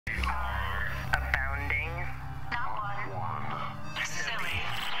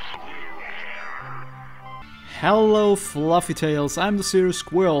Hello Fluffy Tails, I'm the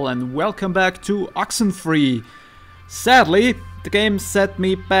Squirrel and welcome back to Oxenfree. Sadly, the game set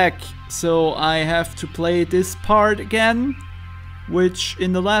me back, so I have to play this part again, which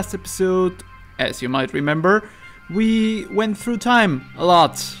in the last episode, as you might remember, we went through time a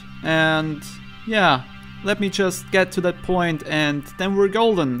lot, and yeah, let me just get to that point and then we're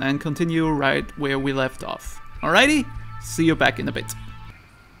golden and continue right where we left off. Alrighty, see you back in a bit.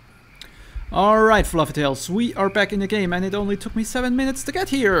 Alright Fluffy Tails, we are back in the game and it only took me 7 minutes to get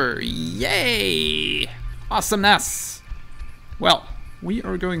here. Yay! Awesomeness! Well, we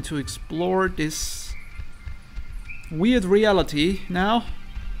are going to explore this weird reality now.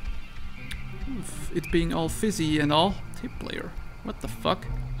 With it being all fizzy and all. Tape player. What the fuck?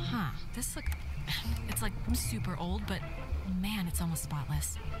 Huh, it's like super old, but man, it's almost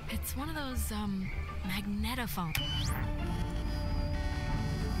spotless. It's one of those, magnetophones.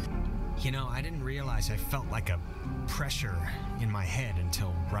 You know, I didn't realize I felt like a pressure in my head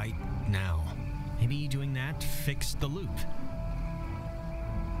until right now. Maybe doing that fixed the loop.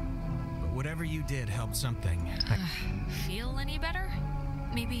 But whatever you did helped something. Feel any better?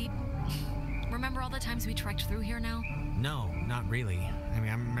 Maybe remember all the times we trekked through here now? No, not really. I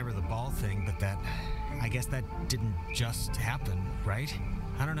mean, I remember the ball thing, but I guess that didn't just happen, right?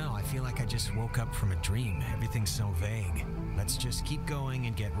 I don't know, I feel like I just woke up from a dream. Everything's so vague. Let's just keep going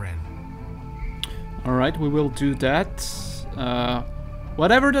and get Ren. Alright, we will do that.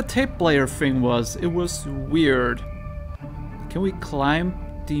 Whatever the tape player thing was, it was weird. Can we climb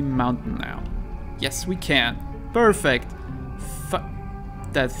the mountain now? Yes, we can. Perfect.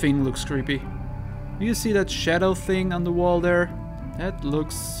 That thing looks creepy. Do you see that shadow thing on the wall there? That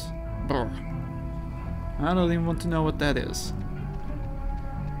looks... Brr. I don't even want to know what that is.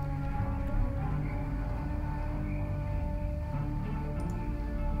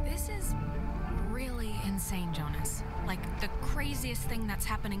 Jonas. Like, the craziest thing that's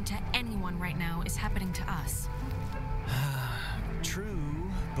happening to anyone right now is happening to us. True,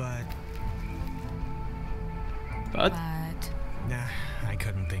 but... Nah, I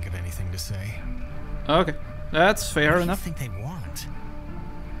couldn't think of anything to say. Okay, that's fair enough. What do you think they want?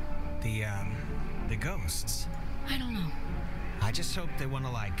 The ghosts. I don't know. I just hope they want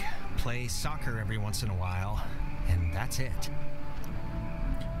to, like, play soccer every once in a while, and that's it.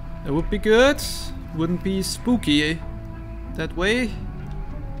 That would be good. Wouldn't be spooky that way.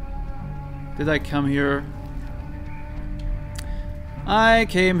 Did I come here? I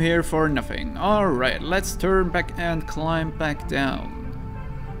came here for nothing. Alright, let's turn back and climb back down.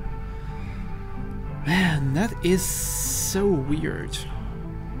 Man, that is so weird.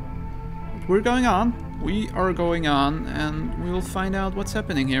 But we're going on. We are going on and we'll find out what's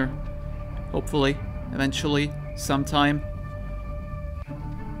happening here. Hopefully, eventually, sometime.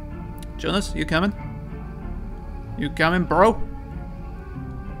 Jonas, you coming? You coming, bro?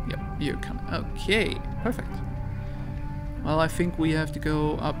 Yep, you're coming. Okay, perfect. Well, I think we have to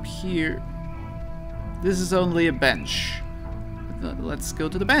go up here. This is only a bench. Let's go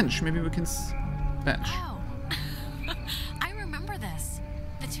to the bench. Maybe we can... bench. Oh, I remember this.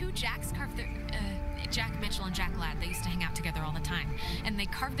 The two Jacks carved their... Jack Mitchell and Jack Ladd, they used to hang out together all the time. And they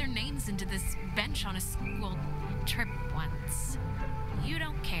carved their names into this bench on a school trip once. You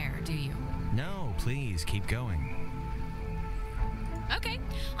don't care, do you? No, please, keep going. Okay,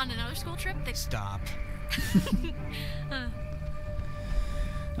 on another school trip, they... Stop.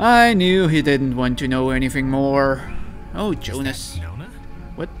 I knew he didn't want to know anything more. Oh, Jonas. Is that Nona?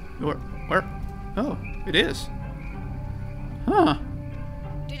 What? Where? Oh, it is. Huh.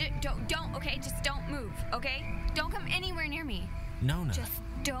 Don't, okay? Just don't move, okay? Don't come anywhere near me. Nona. Just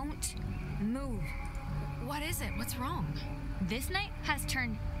don't move. What is it? What's wrong? This night has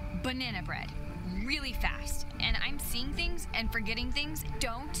turned banana bread really fast, and I'm seeing things and forgetting things.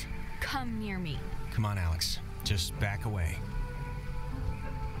 Don't come near me. Come on, Alex. Just back away.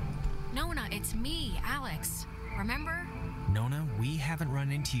 Nona, it's me, Alex. Remember? Nona, we haven't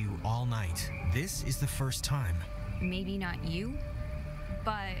run into you all night. This is the first time. Maybe not you,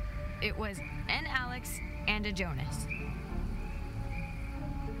 but it was an Alex and a Jonas.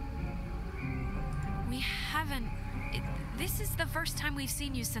 We haven't... This is the first time we've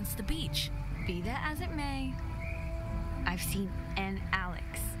seen you since the beach. Be that as it may, I've seen an Alex.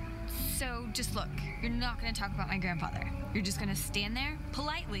 So just look, you're not going to talk about my grandfather. You're just going to stand there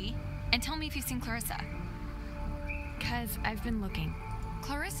politely and tell me if you've seen Clarissa. Because I've been looking.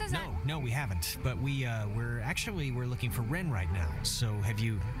 Clarissa's No, we haven't. But we're looking for Ren right now. So have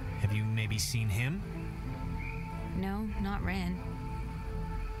you maybe seen him? No, not Ren.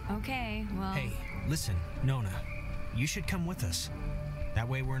 Okay, well... Hey, listen, Nona. You should come with us. That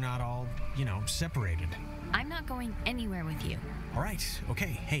way we're not all, separated. I'm not going anywhere with you. All right, okay,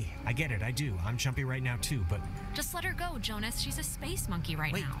 hey, I get it, I do. I'm jumpy right now too, but... Just let her go, Jonas. She's a space monkey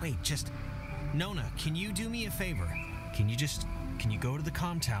right now. Wait, just... Nona, can you do me a favor? Can you go to the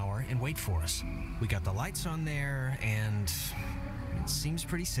comm tower and wait for us? We got the lights on there, and it seems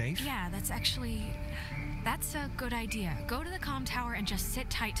pretty safe. Yeah, that's a good idea. Go to the comm tower and just sit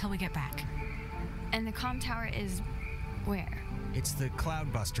tight till we get back. And the comm tower is where? It's the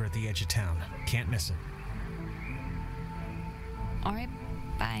Cloudbuster at the edge of town. Can't miss it. All right,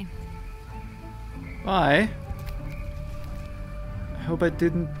 bye. Bye. I hope I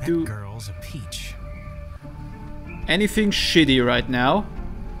didn't do That girl's a peach. anything shitty right now.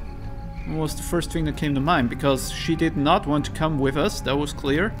 It was the first thing that came to mind, because she did not want to come with us, that was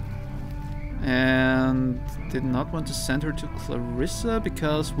clear. And did not want to send her to Clarissa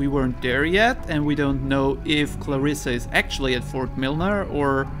because we weren't there yet, and we don't know if Clarissa is actually at Fort Milner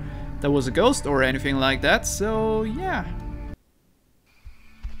or there was a ghost or anything like that, so yeah.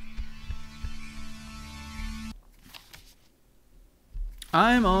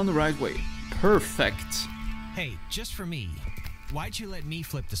 I'm on the right way. Perfect. Hey, just for me, why'd you let me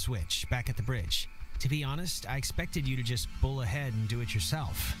flip the switch back at the bridge? To be honest, I expected you to just bull ahead and do it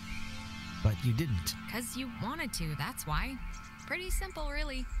yourself. But you didn't. 'Cause you wanted to, that's why. Pretty simple,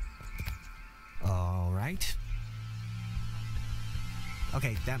 really. All right.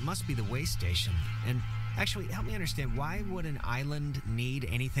 Okay, that must be the way station. And actually, help me understand, why would an island need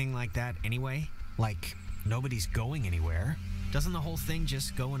anything like that anyway? Like, nobody's going anywhere. Doesn't the whole thing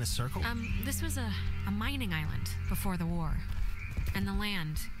just go in a circle? This was a mining island before the war. And the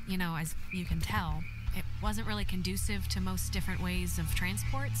land, as you can tell, it wasn't really conducive to most different ways of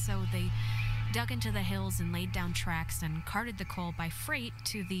transport, so they dug into the hills and laid down tracks and carted the coal by freight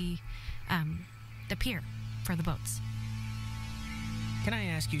to the pier for the boats. Can I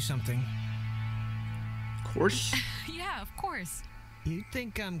ask you something? Of course. Yeah, of course. You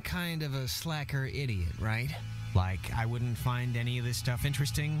think I'm kind of a slacker idiot, right? Like, I wouldn't find any of this stuff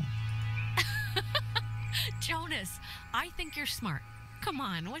interesting? Jonas, I think you're smart. Come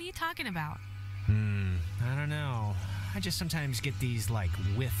on, what are you talking about? I don't know. I just sometimes get these,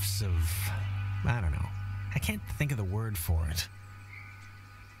 whiffs of... I don't know. I can't think of the word for it.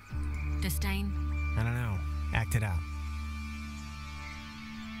 Disdain? I don't know. Act it out.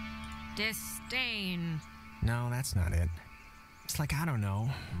 Disdain. No, that's not it. It's I don't know.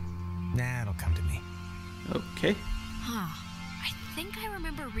 Nah, it'll come to me. Okay. Huh. I think I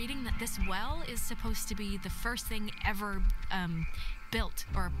remember reading that this well is supposed to be the first thing ever, built,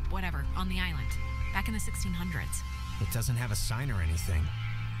 or whatever, on the island. Back in the 1600s. It doesn't have a sign or anything.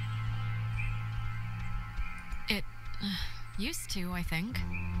 It used to, I think.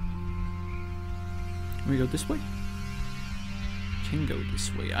 Can we go this way? Can go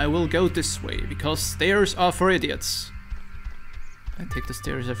this way. I will go this way, because stairs are for idiots. I take the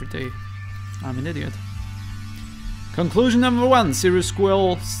stairs every day. I'm an idiot. Conclusion number 1, Zero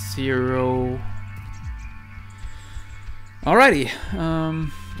Squirrel 0. Alrighty.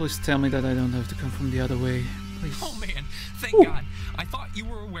 Please tell me that I don't have to come from the other way. Please. Oh man, thank God. I thought you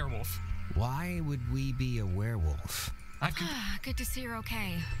were a werewolf. Why would we be a werewolf? Good to see you're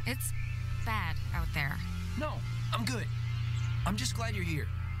okay. It's bad out there. No, I'm good. I'm just glad you're here.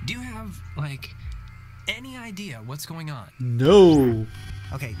 Do you have, any idea what's going on? No.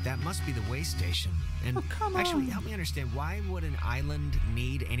 Okay, that must be the way station. And come actually, on. help me understand, why would an island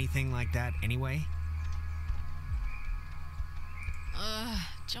need anything like that anyway?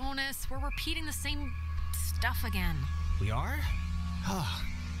 Jonas, we're repeating the same stuff again. We are? Oh,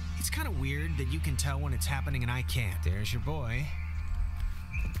 it's kind of weird that you can tell when it's happening and I can't. There's your boy.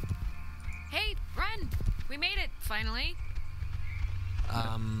 Hey, Ren! We made it, finally.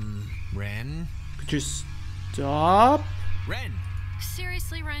 Ren? Could you stop? Ren!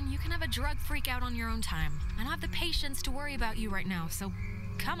 Seriously, Ren, you can have a drug freak out on your own time. I don't have the patience to worry about you right now, so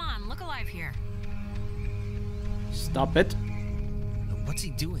come on, look alive here. Stop it. What's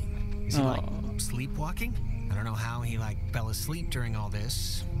he doing? Is he, sleepwalking? I don't know how he, fell asleep during all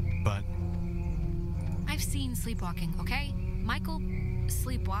this, but... I've seen sleepwalking, okay? Michael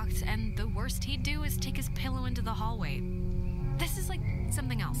sleepwalked, and the worst he'd do is take his pillow into the hallway. This is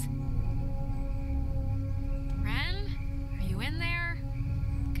something else. Ren, are you in there?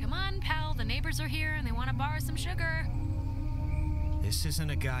 Come on, pal, the neighbors are here and they want to borrow some sugar. This isn't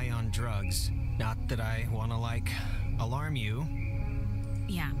a guy on drugs. Not that I want to, alarm you.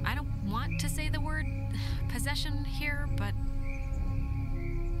 Yeah, I don't want to say the word possession here, but...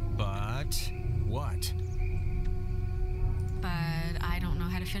 But... what? But I don't know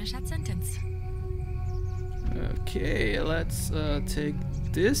how to finish that sentence. Okay, let's take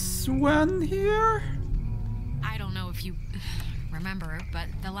this one here. remember, but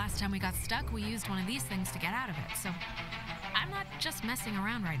the last time we got stuck, we used one of these things to get out of it, so I'm not just messing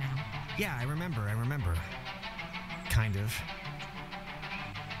around right now. Yeah, I remember. Kind of.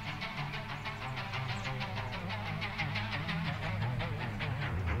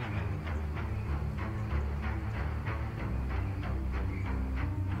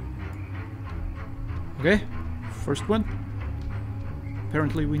 Okay, first one.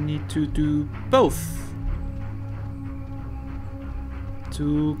 Apparently we need to do both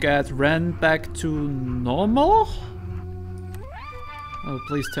to get Ren back to normal? Oh,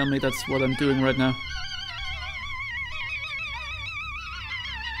 please tell me that's what I'm doing right now.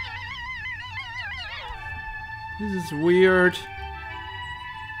 This is weird.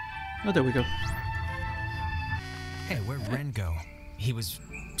 Oh, there we go. Hey, where'd Ren go? He was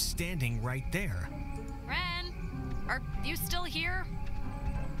standing right there. Ren, are you still here?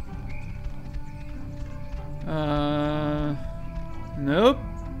 Nope.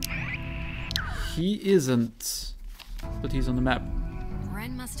 He isn't. But he's on the map.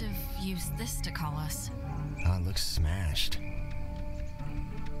 Ren must have used this to call us. Oh, it looks smashed.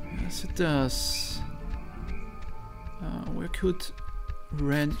 Yes, it does. Where could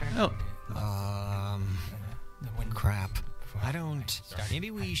Ren... Oh. Crap. I don't...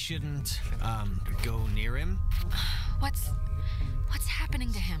 Maybe we shouldn't, go near him? What's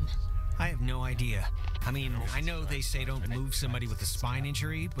happening to him? I have no idea. I mean, I know they say don't move somebody with a spine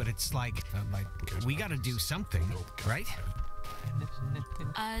injury, but it's like, we gotta do something, right?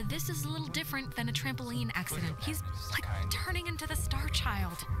 This is a little different than a trampoline accident. He's, like, turning into the Star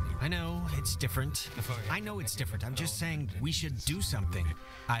Child. I know, it's different. I know it's different. I'm just saying we should do something.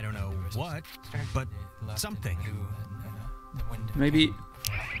 I don't know what, but something. Maybe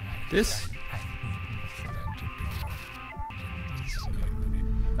this?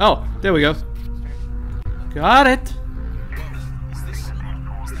 Oh, there we go. Got it.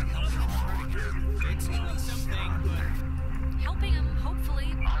 Helping him,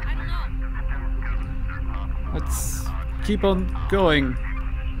 hopefully. I don't know. Let's keep on going.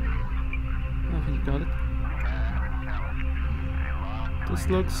 Oh, he got it. This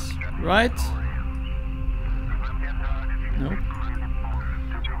looks right. No.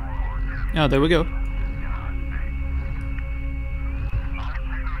 Oh, there we go.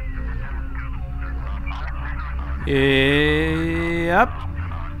 Yep.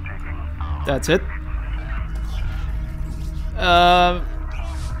 That's it. I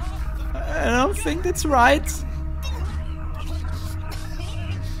don't think that's right.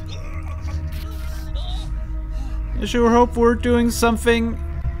 I sure hope we're doing something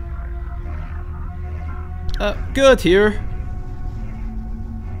good here.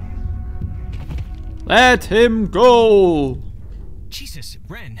 Let him go! Jesus,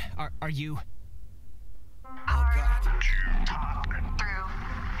 Ren, are you... Oh God. Talk through,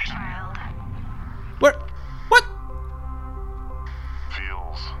 child. Where? What?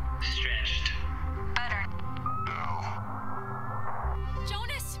 Feels stretched. Better. No.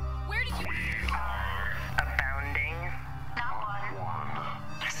 Jonas, where did you... We are abounding. Not one.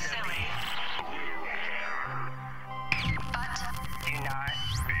 Silly. But do not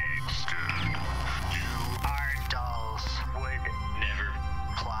be scared. You are dolls. Would never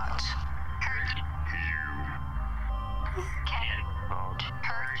plot. Hurt you. Cannot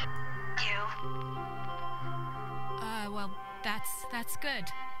hurt you. Well, that's good.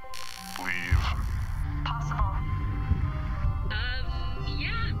 Leave. Possible.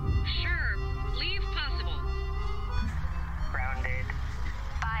 Yeah, sure. Leave possible. Grounded.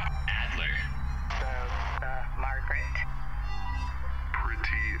 By Adler. The Margaret.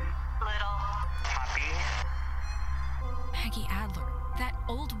 Pretty. Little. Poppy. Maggie Adler. That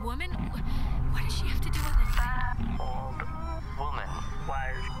old woman? What does she have to do with it? That old woman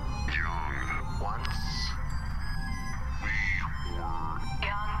was young once. We were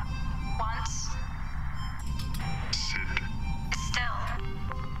young once. Sit still.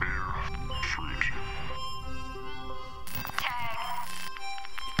 Bear fruit. Tag.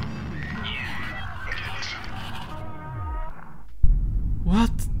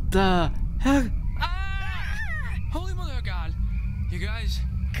 What the heck? Holy mother of God. You guys.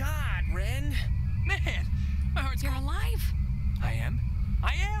 God, Ren! Man, my heart's You're going. alive. I am.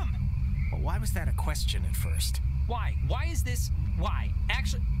 Well, why was that a question at first? Why? Why is this? Why?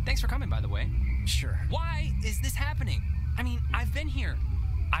 Actually, thanks for coming, by the way. Sure. Why is this happening? I mean, I've been here.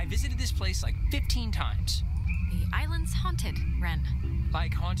 I visited this place like 15 times. The island's haunted, Ren.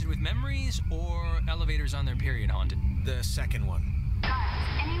 Like haunted with memories or elevators on their period haunted? The second one.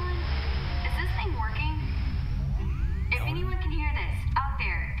 Anyone? Is this thing working? If anyone can hear this, out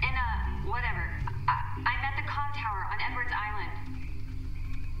there, in whatever. I'm at the con tower on Edwards Island.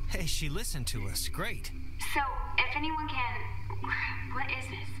 Hey, she listened to us. Great. So, if anyone can... What is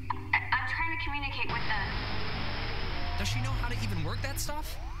this? I'm trying to communicate with the... Does she know how to even work that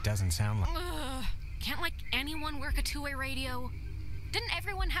stuff? Doesn't sound like... Ugh. Can't, like, anyone work a two-way radio? Didn't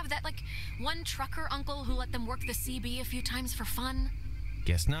everyone have that, like, one trucker uncle who let them work the CB a few times for fun?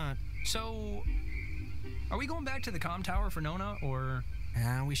 Guess not. So, are we going back to the comm tower for Nona, or...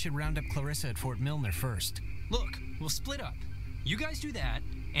 We should round up Clarissa at Fort Milner first. Look, we'll split up. You guys do that,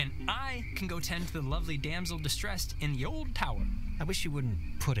 and I can go tend to the lovely damsel distressed in the old tower. I wish you wouldn't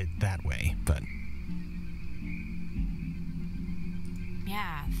put it that way, but...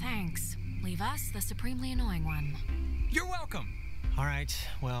 Yeah, thanks. Leave us the supremely annoying one. You're welcome! Alright,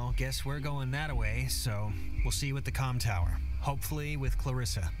 well, guess we're going that way, so we'll see you at the comm tower. Hopefully with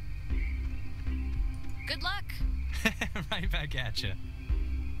Clarissa. Good luck! Right back at you.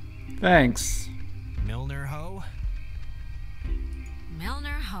 Thanks. Milner ho? Milner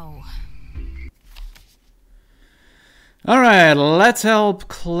ho. Alright, let's help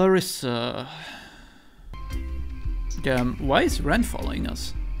Clarissa. Why is Ren following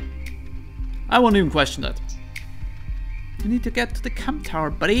us? I won't even question that. You need to get to the camp tower,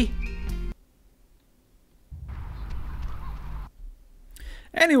 buddy.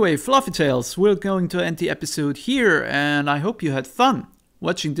 Anyway, Fluffy Tails, we're going to end the episode here, and I hope you had fun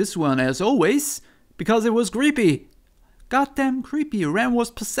watching this one as always, because it was creepy. Goddamn creepy. Ren was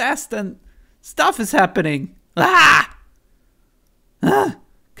possessed and stuff is happening. Ah!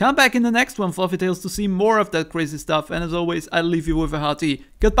 Come back in the next one, Fluffy Tails, to see more of that crazy stuff, and as always, I'll leave you with a hearty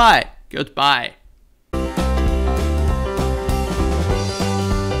goodbye. Goodbye.